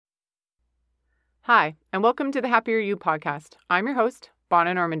Hi, and welcome to the Happier You podcast. I'm your host,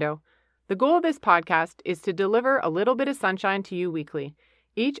 Bonna Normando. The goal of this podcast is to deliver a little bit of sunshine to you weekly.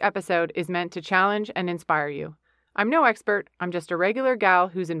 Each episode is meant to challenge and inspire you. I'm no expert, I'm just a regular gal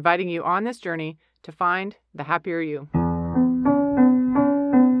who's inviting you on this journey to find the happier you.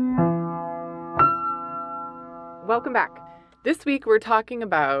 Welcome back. This week we're talking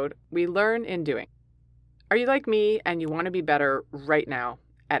about we learn in doing. Are you like me and you want to be better right now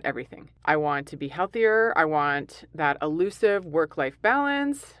at everything? I want to be healthier. I want that elusive work-life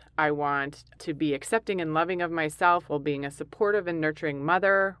balance. I want to be accepting and loving of myself while being a supportive and nurturing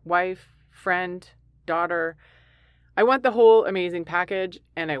mother, wife, friend, daughter. I want the whole amazing package,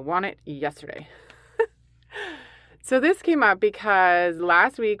 and I want it yesterday. So this came up because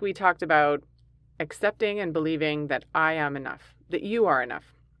last week we talked about accepting and believing that I am enough, that you are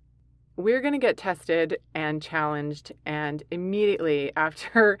enough. We're going to get tested and challenged, and immediately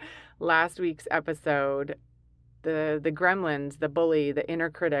after last week's episode, the gremlins, the bully, the inner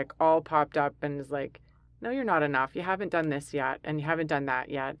critic all popped up and is like, no, you're not enough. You haven't done this yet, and you haven't done that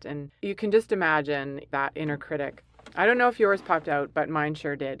yet. And you can just imagine that inner critic. I don't know if yours popped out, but mine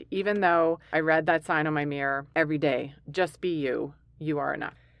sure did. Even though I read that sign on my mirror every day, just be you, you are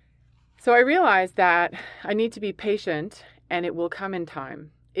enough. So I realized that I need to be patient, and it will come in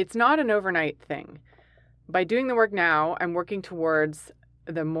time. It's not an overnight thing. By doing the work now, I'm working towards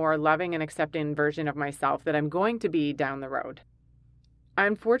the more loving and accepting version of myself that I'm going to be down the road.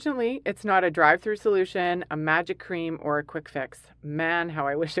 Unfortunately, it's not a drive-through solution, a magic cream, or a quick fix. Man, how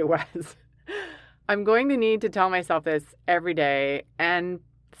I wish it was. I'm going to need to tell myself this every day, and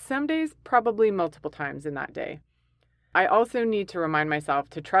some days probably multiple times in that day. I also need to remind myself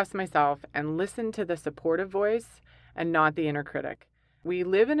to trust myself and listen to the supportive voice and not the inner critic. We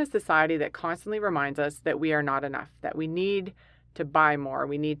live in a society that constantly reminds us that we are not enough, that we need to buy more,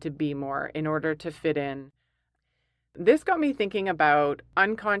 we need to be more in order to fit in. This got me thinking about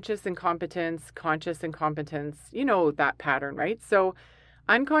unconscious incompetence, conscious incompetence. You know that pattern, right? So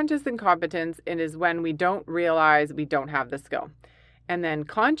unconscious incompetence is when we don't realize we don't have the skill. And then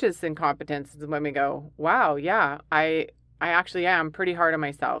conscious incompetence is when we go, wow, yeah, I actually am pretty hard on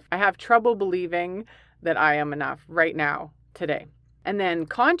myself. I have trouble believing that I am enough right now, today. And then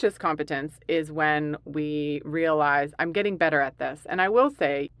conscious competence is when we realize I'm getting better at this. And I will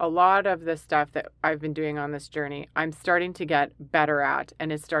say a lot of the stuff that I've been doing on this journey, I'm starting to get better at,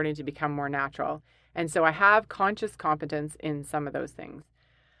 and it's starting to become more natural. And so I have conscious competence in some of those things.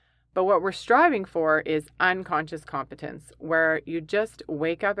 But what we're striving for is unconscious competence, where you just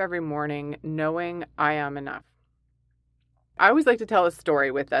wake up every morning knowing I am enough. I always like to tell a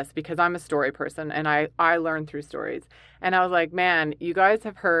story with this because I'm a story person and I learn through stories. And I was like, man, you guys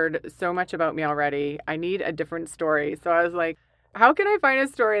have heard so much about me already. I need a different story. So I was like, how can I find a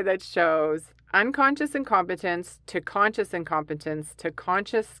story that shows unconscious incompetence to conscious incompetence to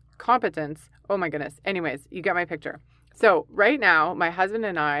conscious competence? Oh my goodness. Anyways, you get my picture. So right now, my husband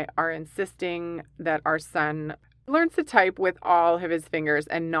and I are insisting that our son learns to type with all of his fingers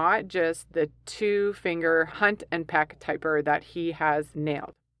and not just the 2-finger hunt and peck typer that he has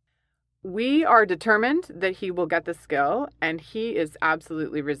nailed. We are determined that he will get the skill, and he is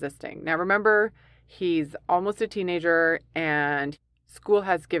absolutely resisting. Now remember, he's almost a teenager and school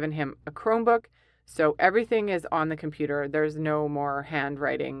has given him a Chromebook, so everything is on the computer. There's no more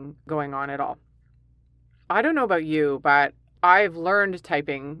handwriting going on at all. I don't know about you, but I've learned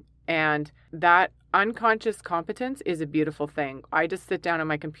typing, and that unconscious competence is a beautiful thing. I just sit down on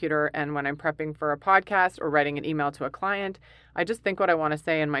my computer, and when I'm prepping for a podcast or writing an email to a client, I just think what I want to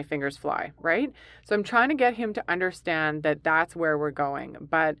say and my fingers fly, right? So I'm trying to get him to understand that that's where we're going.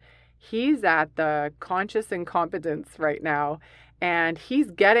 But he's at the conscious incompetence right now, and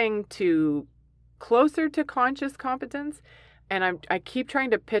he's getting to closer to conscious competence. And I keep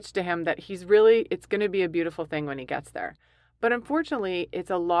trying to pitch to him that it's going to be a beautiful thing when he gets there. But unfortunately,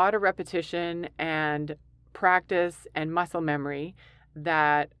 it's a lot of repetition and practice and muscle memory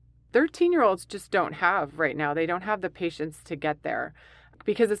that 13-year-olds just don't have right now. They don't have the patience to get there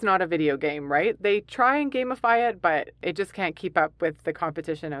because it's not a video game, right? They try and gamify it, but it just can't keep up with the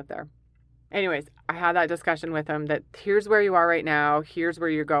competition out there. Anyways, I had that discussion with him that here's where you are right now, here's where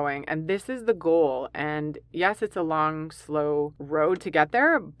you're going, and this is the goal. And yes, it's a long, slow road to get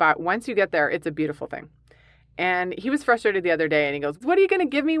there, but once you get there, it's a beautiful thing. And he was frustrated the other day and he goes, what are you going to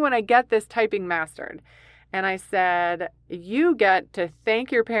give me when I get this typing mastered? And I said, you get to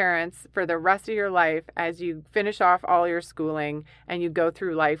thank your parents for the rest of your life as you finish off all your schooling and you go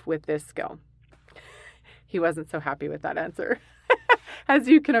through life with this skill. He wasn't so happy with that answer, as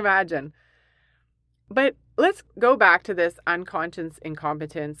you can imagine. But let's go back to this unconscious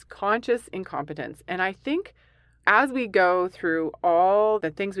incompetence, conscious incompetence. And I think as we go through all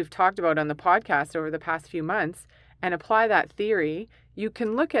the things we've talked about on the podcast over the past few months and apply that theory, you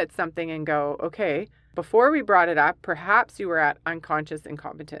can look at something and go, okay, before we brought it up, perhaps you were at unconscious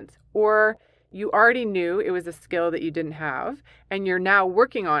incompetence, or you already knew it was a skill that you didn't have and you're now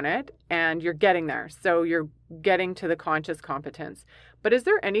working on it and you're getting there. So you're getting to the conscious competence. But is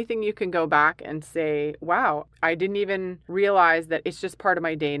there anything you can go back and say, wow, I didn't even realize that it's just part of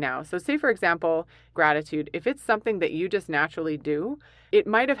my day now? So say, for example, gratitude. If it's something that you just naturally do, it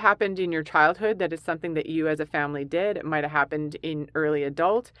might have happened in your childhood that is something that you as a family did. It might have happened in early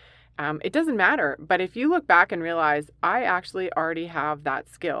adult. It doesn't matter. But if you look back and realize, I actually already have that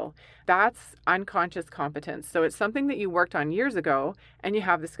skill, that's unconscious competence. So it's something that you worked on years ago and you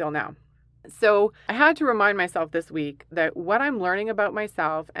have the skill now. So I had to remind myself this week that what I'm learning about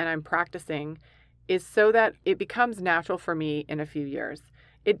myself and I'm practicing is so that it becomes natural for me in a few years.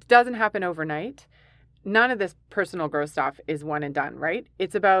 It doesn't happen overnight. None of this personal growth stuff is one and done, right?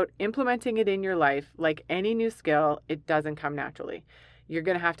 It's about implementing it in your life. Like any new skill, it doesn't come naturally. You're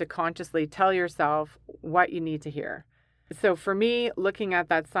going to have to consciously tell yourself what you need to hear. So for me, looking at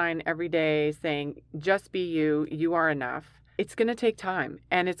that sign every day saying, just be you, you are enough. It's going to take time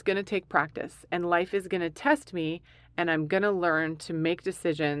and it's going to take practice, and life is going to test me, and I'm going to learn to make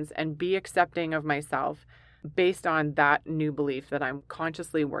decisions and be accepting of myself based on that new belief that I'm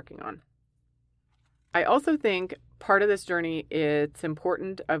consciously working on. I also think part of this journey, it's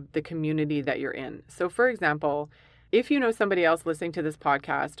important of the community that you're in. So for example, if you know somebody else listening to this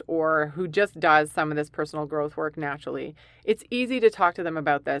podcast or who just does some of this personal growth work naturally, it's easy to talk to them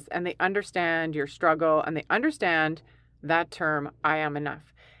about this and they understand your struggle and they understand that term, I am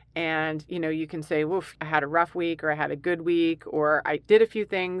enough. And, you can say, woof, I had a rough week or I had a good week or I did a few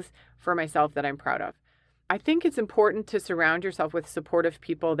things for myself that I'm proud of. I think it's important to surround yourself with supportive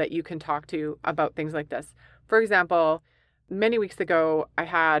people that you can talk to about things like this. For example, many weeks ago, I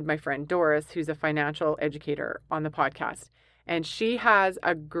had my friend Doris, who's a financial educator, on the podcast. And she has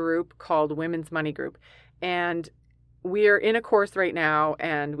a group called Women's Money Group. And we are in a course right now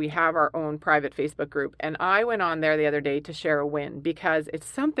and we have our own private Facebook group. And I went on there the other day to share a win because it's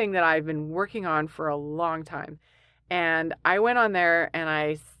something that I've been working on for a long time. And I went on there and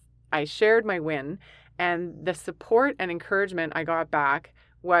I shared my win, and the support and encouragement I got back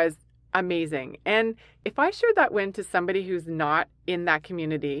was amazing. And if I shared that win to somebody who's not in that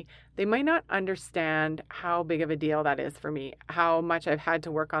community, they might not understand how big of a deal that is for me, how much I've had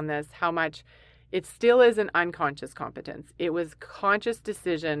to work on this, how much it still is an unconscious competence. It was conscious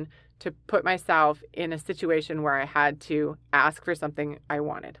decision to put myself in a situation where I had to ask for something I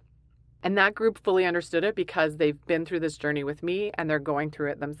wanted. And that group fully understood it because they've been through this journey with me and they're going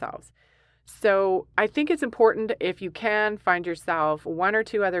through it themselves. So I think it's important, if you can, find yourself one or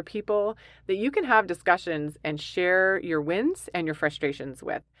two other people that you can have discussions and share your wins and your frustrations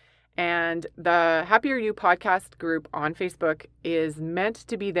with. And the Happier You podcast group on Facebook is meant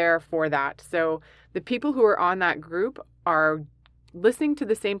to be there for that. So the people who are on that group are listening to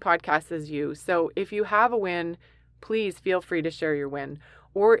the same podcast as you. So if you have a win, please feel free to share your win.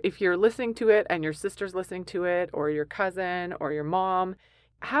 Or if you're listening to it and your sister's listening to it, or your cousin or your mom,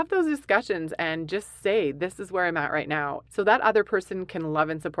 have those discussions and just say, this is where I'm at right now. So that other person can love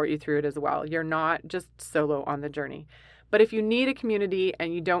and support you through it as well. You're not just solo on the journey. But if you need a community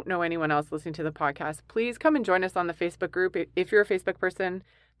and you don't know anyone else listening to the podcast, please come and join us on the Facebook group. If you're a Facebook person,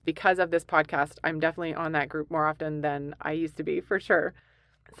 because of this podcast, I'm definitely on that group more often than I used to be, for sure.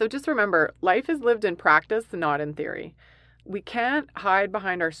 So just remember, life is lived in practice, not in theory. We can't hide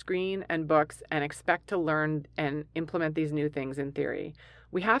behind our screen and books and expect to learn and implement these new things in theory.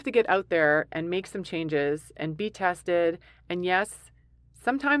 We have to get out there and make some changes and be tested. And yes,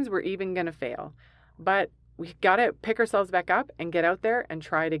 sometimes we're even going to fail. But we got to pick ourselves back up and get out there and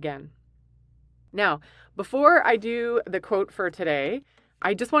try it again. Now, before I do the quote for today,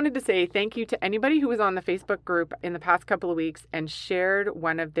 I just wanted to say thank you to anybody who was on the Facebook group in the past couple of weeks and shared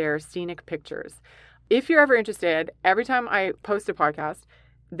one of their scenic pictures. If you're ever interested, every time I post a podcast,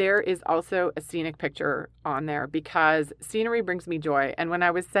 there is also a scenic picture on there because scenery brings me joy. And when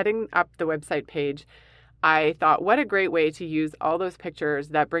I was setting up the website page, I thought, what a great way to use all those pictures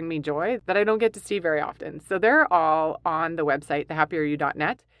that bring me joy that I don't get to see very often. So they're all on the website,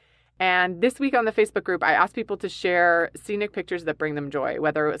 thehappieryou.net. And this week on the Facebook group, I asked people to share scenic pictures that bring them joy,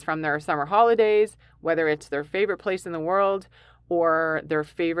 whether it was from their summer holidays, whether it's their favorite place in the world, or their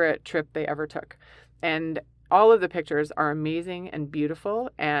favorite trip they ever took. And all of the pictures are amazing and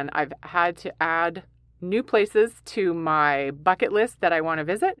beautiful. And I've had to add new places to my bucket list that I want to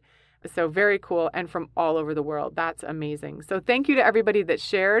visit. So very cool, and from all over the world. That's amazing. So thank you to everybody that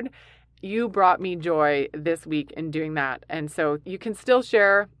shared. You brought me joy this week in doing that. And so you can still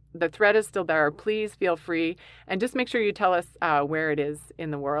share. The thread is still there. Please feel free. And just make sure you tell us where it is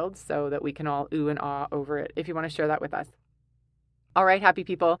in the world so that we can all ooh and ah over it if you want to share that with us. All right, happy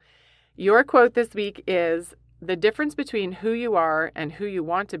people. Your quote this week is, "The difference between who you are and who you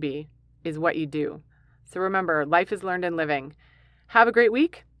want to be is what you do." So remember, life is learned in living. Have a great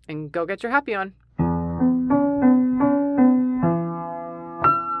week and go get your happy on.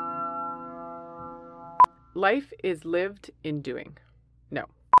 Life is lived in doing. No,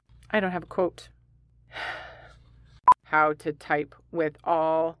 I don't have a quote. How to type with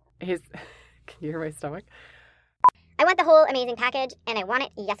all his... Can you hear my stomach? I want the whole amazing package, and I want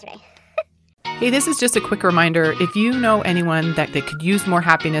it yesterday. Hey, this is just a quick reminder. If you know anyone that could use more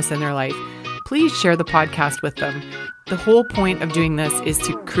happiness in their life, please share the podcast with them. The whole point of doing this is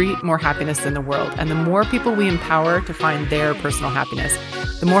to create more happiness in the world. And the more people we empower to find their personal happiness,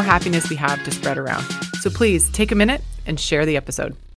 the more happiness we have to spread around. So please take a minute and share the episode.